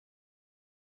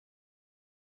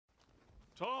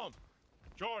Tom,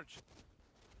 George,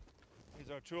 these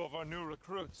are two of our new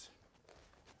recruits.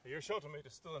 Your showmate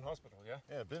is still in hospital, yeah?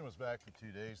 Yeah, Ben was back for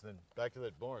 2 days, then back to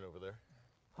that barn over there.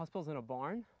 Hospital's in a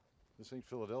barn? This ain't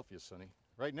Philadelphia, Sonny.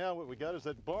 Right now, what we got is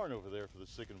that barn over there for the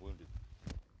sick and wounded.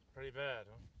 Pretty bad,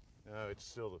 huh? No, it's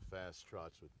still the fast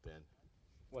trots with Ben.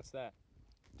 What's that?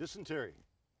 Dysentery.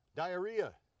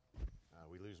 Diarrhea.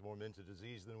 We lose more men to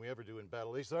disease than we ever do in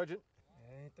battle, eh, Sergeant?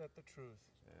 Ain't that the truth?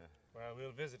 Yeah. Well,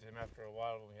 we'll visit him after a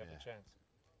while when we have the chance.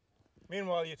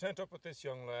 Meanwhile, you tent up with this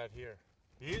young lad here.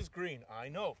 He is green, I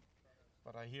know.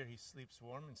 But I hear he sleeps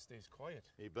warm and stays quiet.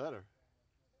 He better.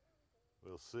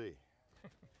 We'll see.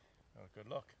 Well, good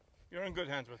luck. You're in good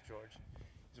hands with George.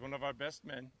 He's one of our best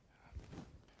men.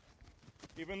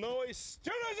 Even though he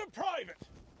still is a private.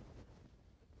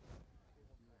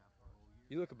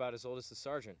 You look about as old as the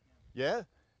sergeant. Yeah?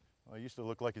 Well, I used to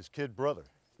look like his kid brother.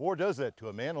 War does that to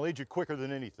a man. It'll age you quicker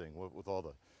than anything with all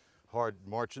the hard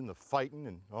marching, the fighting,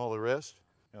 and all the rest.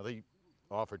 Now, they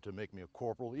offered to make me a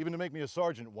corporal, even to make me a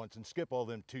sergeant once and skip all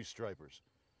them two-stripers.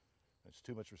 That's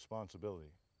too much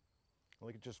responsibility. I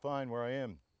like it just fine where I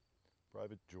am,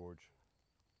 Private George.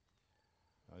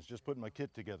 I was just putting my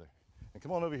kit together. And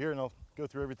come on over here and I'll go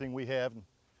through everything we have and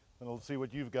I'll see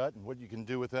what you've got and what you can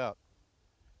do without.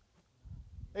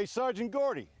 Hey, Sergeant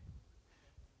Gordy.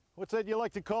 What's that you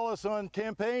like to call us on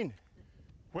campaign?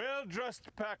 Well-dressed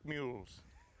pack mules.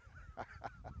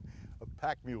 A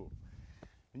pack mule.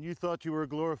 And you thought you were a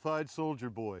glorified soldier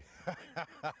boy.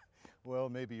 Well,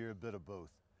 maybe you're a bit of both.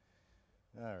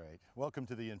 All right, welcome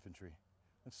to the infantry.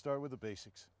 Let's start with the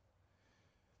basics.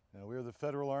 Now, we're the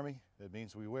Federal Army. That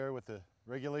means we wear what the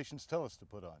regulations tell us to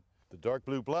put on. The dark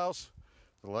blue blouse,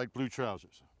 the light blue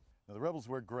trousers. Now, the rebels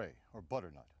wear gray or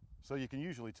butternut, so you can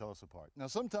usually tell us apart. Now,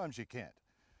 sometimes you can't.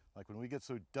 Like when we get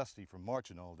so dusty from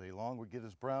marching all day long, we get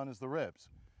as brown as the Rebs.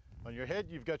 On your head,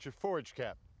 you've got your forage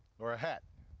cap, or a hat.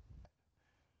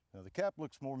 Now, the cap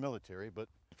looks more military, but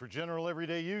for general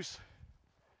everyday use,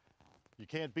 you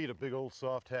can't beat a big old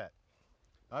soft hat.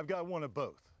 I've got one of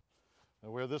both. I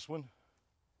wear this one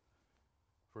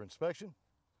for inspection,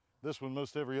 this one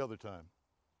most every other time.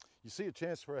 You see a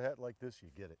chance for a hat like this, you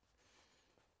get it.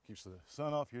 Keeps the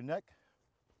sun off your neck,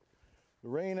 the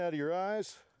rain out of your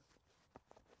eyes,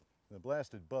 and the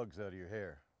blasted bugs out of your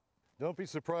hair. Don't be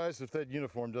surprised if that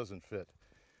uniform doesn't fit.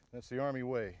 That's the Army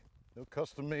way. No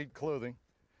custom-made clothing.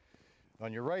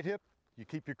 On your right hip, you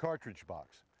keep your cartridge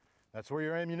box. That's where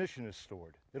your ammunition is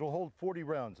stored. It'll hold 40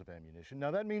 rounds of ammunition.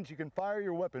 Now that means you can fire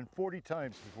your weapon 40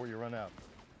 times before you run out.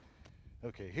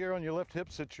 Okay, here on your left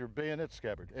hip sits your bayonet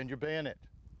scabbard and your bayonet.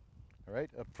 All right,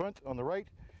 up front on the right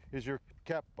is your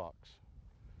cap box.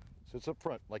 Sits up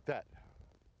front like that.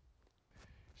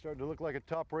 Starting to look like a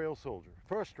top rail soldier,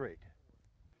 first rate.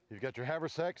 You've got your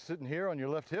haversack sitting here on your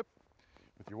left hip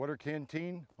with your water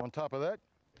canteen on top of that.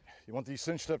 You want these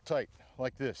cinched up tight,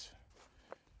 like this,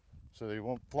 so they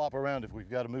won't flop around if we've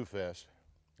got to move fast.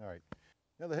 All right,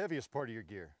 now the heaviest part of your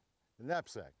gear, the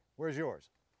knapsack. Where's yours?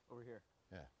 Over here.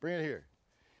 Yeah, bring it here.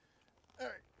 All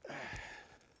right.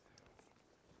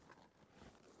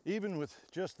 Even with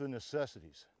just the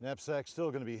necessities, knapsack's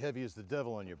still going to be heavy as the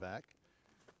devil on your back.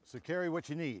 So carry what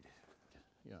you need.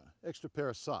 Yeah, extra pair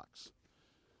of socks,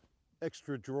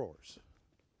 extra drawers,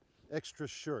 extra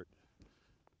shirt,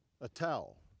 a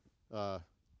towel,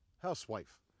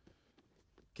 housewife,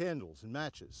 candles and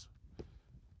matches,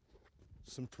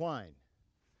 some twine.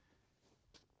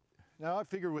 Now I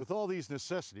figure with all these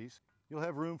necessities, you'll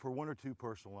have room for one or two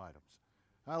personal items.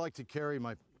 I like to carry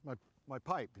my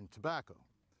pipe and tobacco.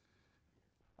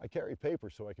 I carry paper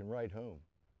so I can write home.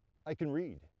 I can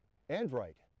read and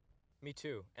write. Me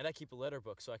too. And I keep a letter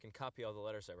book so I can copy all the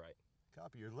letters I write.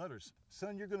 Copy your letters?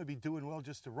 Son, you're going to be doing well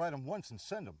just to write them once and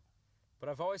send them. But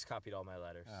I've always copied all my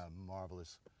letters. Ah,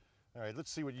 marvelous. All right,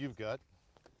 let's see what you've got.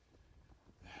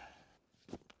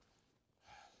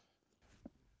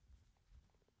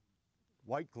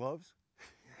 White gloves?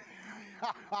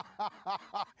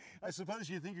 I suppose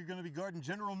you think you're going to be guarding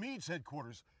General Meade's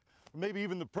headquarters, or maybe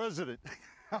even the president.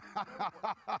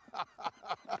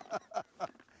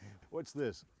 What's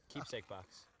this? Keepsake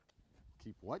box.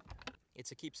 Keep what?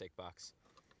 It's a keepsake box.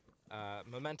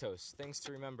 Mementos, things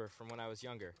to remember from when I was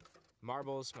younger.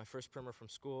 Marbles, my first primer from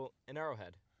school, an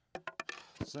arrowhead.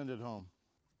 Send it home.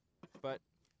 But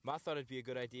Ma thought it'd be a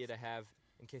good idea to have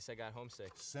in case I got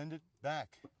homesick. Send it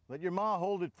back. Let your Ma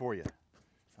hold it for you.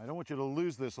 I don't want you to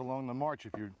lose this along the march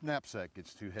if your knapsack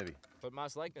gets too heavy. But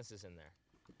Ma's likeness is in there.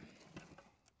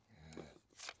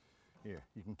 Here,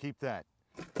 you can keep that.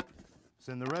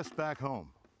 Send the rest back home.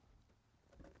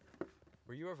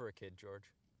 Were you ever a kid, George?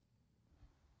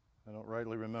 I don't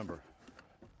rightly remember.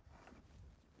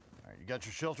 All right, You got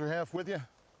your shelter half with you?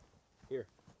 Here.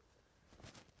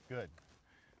 Good.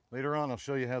 Later on, I'll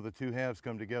show you how the two halves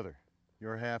come together.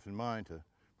 Your half and mine to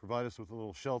provide us with a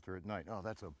little shelter at night. Oh,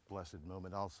 that's a blessed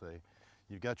moment, I'll say.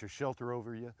 You've got your shelter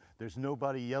over you. There's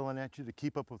nobody yelling at you to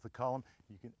keep up with the column.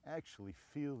 You can actually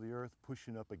feel the earth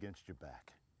pushing up against your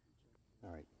back.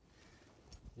 All right.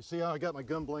 You see how I got my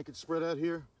gun blanket spread out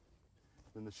here?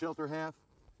 Then the shelter half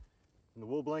and the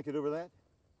wool blanket over that?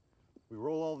 We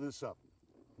roll all this up.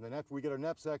 And then after we get our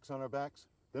knapsacks on our backs,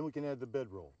 then we can add the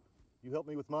bedroll. You help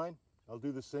me with mine, I'll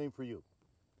do the same for you.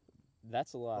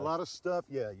 That's a lot. A lot of stuff,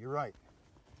 yeah, you're right.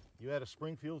 You add a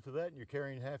Springfield to that and you're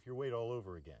carrying half your weight all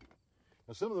over again.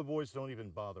 Now some of the boys don't even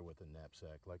bother with a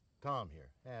knapsack, like Tom here.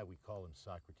 We call him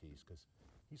Socrates because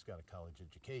he's got a college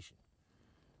education.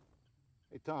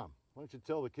 Hey Tom, why don't you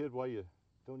tell the kid why you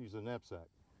don't use a knapsack?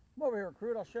 Come over here,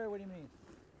 recruit. I'll show you what he means.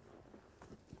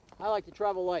 I like to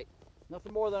travel light.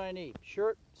 Nothing more than I need.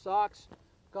 Shirt, socks,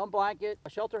 gun blanket, a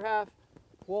shelter half,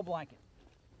 wool blanket.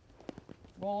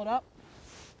 Roll it up.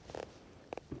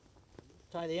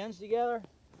 Tie the ends together.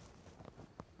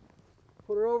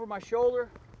 Put it over my shoulder.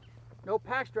 No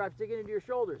pack strap sticking into your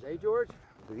shoulders, eh, George?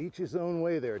 To each his own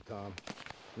way there, Tom.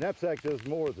 Knapsack does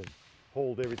more than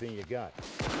hold everything you got.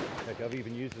 Heck, I've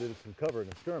even used it as some cover in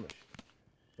a skirmish.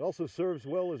 It also serves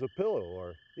well as a pillow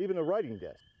or even a writing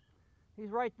desk. He's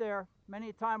right there. Many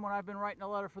a time when I've been writing a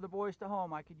letter for the boys to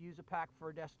home, I could use a pack for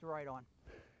a desk to write on.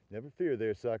 Never fear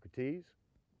there, Socrates.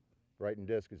 Writing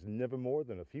desk is never more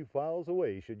than a few files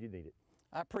away should you need it.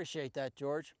 I appreciate that,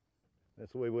 George.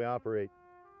 That's the way we operate.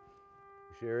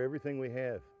 We share everything we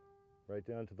have, right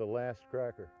down to the last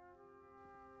cracker.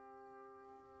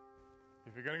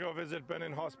 If you're gonna go visit Ben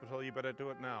in hospital, you better do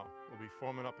it now. We'll be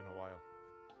forming up in a while.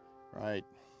 Right.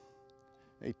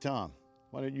 Hey, Tom,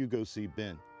 why don't you go see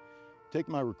Ben? Take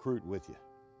my recruit with you.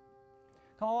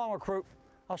 Come along, recruit.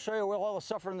 I'll show you what all the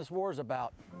suffering this war is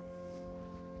about.